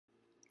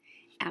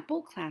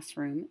Apple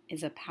Classroom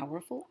is a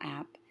powerful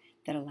app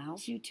that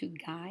allows you to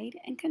guide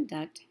and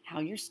conduct how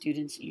your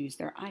students use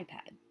their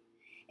iPad,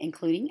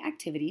 including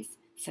activities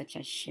such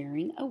as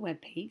sharing a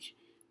web page,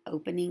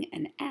 opening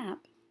an app,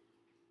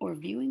 or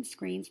viewing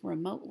screens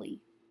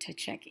remotely to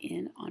check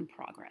in on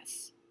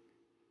progress.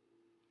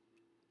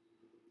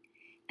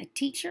 A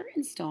teacher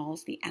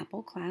installs the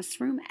Apple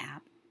Classroom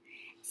app.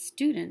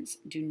 Students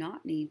do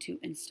not need to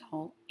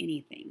install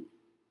anything.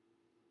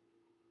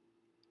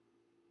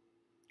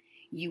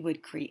 You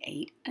would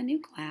create a new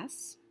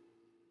class,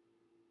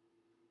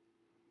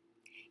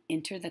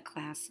 enter the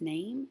class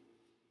name,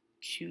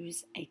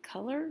 choose a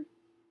color,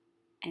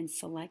 and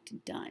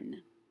select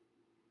Done.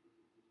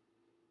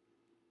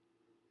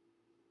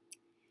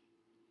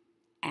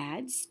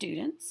 Add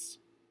students.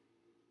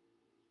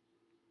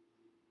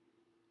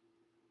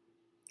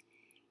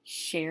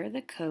 Share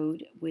the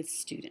code with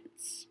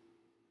students.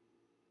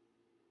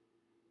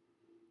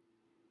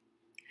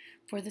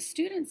 For the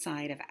student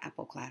side of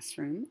Apple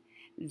Classroom,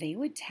 they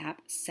would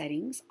tap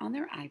Settings on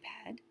their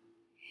iPad.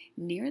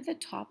 Near the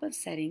top of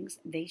Settings,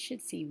 they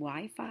should see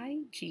Wi-Fi,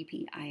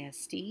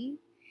 GPISD,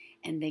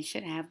 and they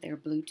should have their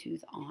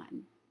Bluetooth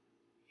on.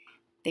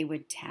 They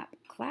would tap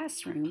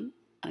Classroom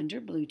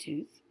under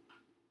Bluetooth,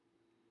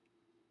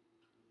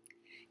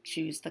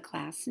 choose the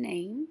class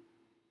name,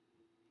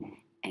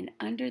 and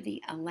under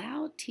the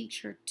Allow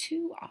Teacher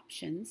to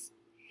options,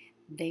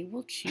 they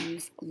will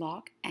choose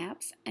Lock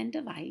Apps and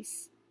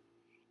Device,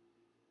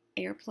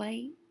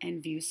 AirPlay,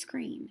 and View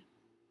Screen.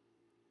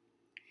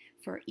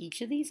 For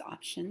each of these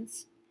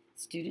options,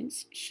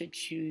 students should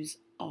choose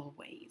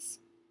Always.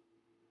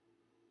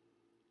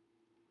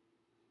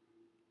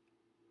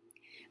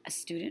 A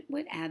student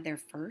would add their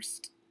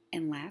first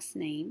and last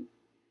name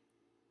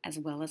as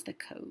well as the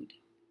code.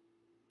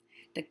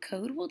 The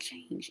code will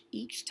change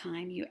each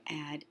time you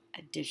add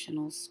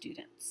additional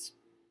students.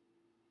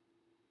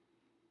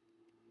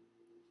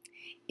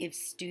 If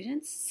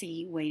students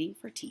see Waiting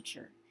for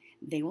Teacher,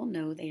 they will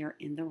know they are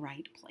in the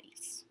right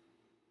place.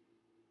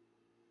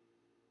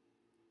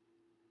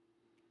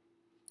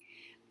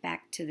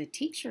 Back to the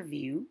teacher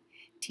view,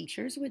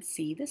 teachers would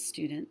see the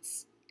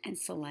students and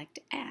select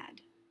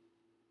Add.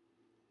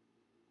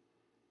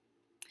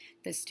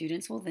 The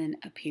students will then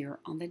appear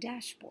on the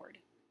dashboard.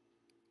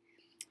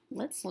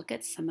 Let's look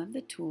at some of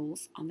the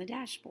tools on the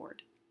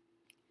dashboard.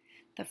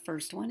 The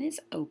first one is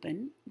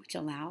Open, which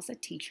allows a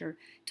teacher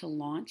to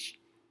launch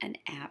an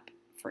app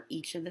for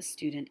each of the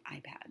student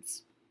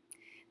iPads.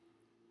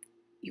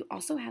 You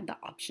also have the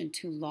option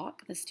to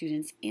lock the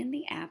students in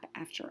the app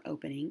after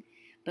opening,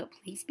 but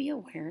please be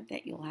aware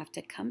that you'll have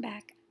to come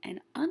back and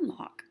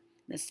unlock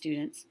the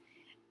students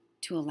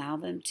to allow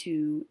them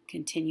to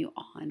continue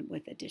on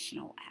with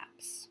additional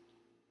apps.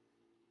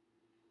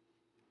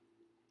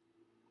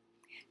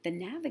 The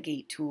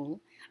Navigate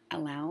tool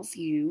allows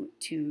you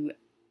to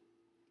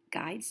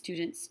guide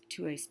students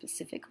to a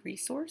specific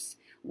resource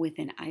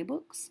within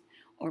iBooks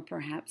or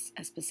perhaps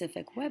a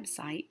specific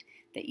website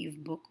that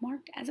you've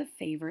bookmarked as a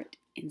favorite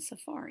in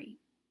Safari.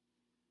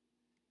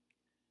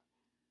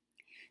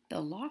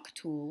 The Lock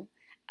tool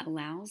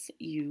allows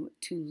you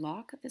to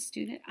lock the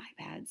student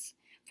iPads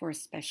for a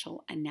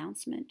special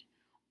announcement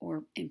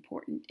or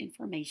important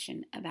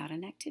information about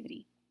an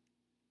activity.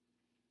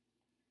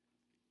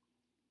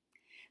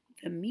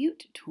 The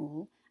Mute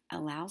tool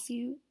allows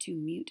you to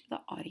mute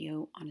the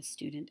audio on a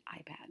student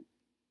iPad.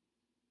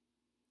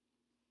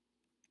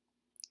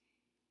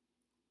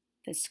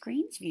 The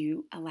Screens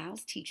view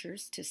allows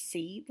teachers to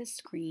see the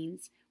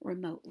screens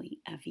remotely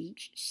of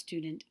each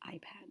student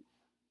iPad.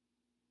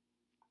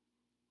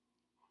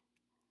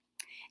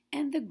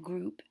 And the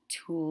Group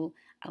tool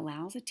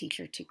allows a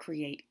teacher to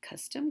create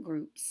custom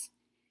groups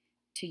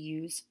to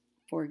use,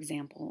 for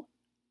example,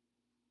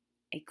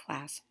 a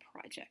class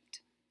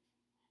project.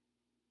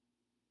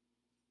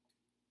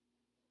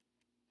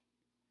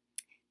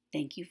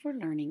 Thank you for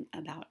learning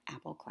about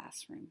Apple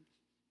Classroom.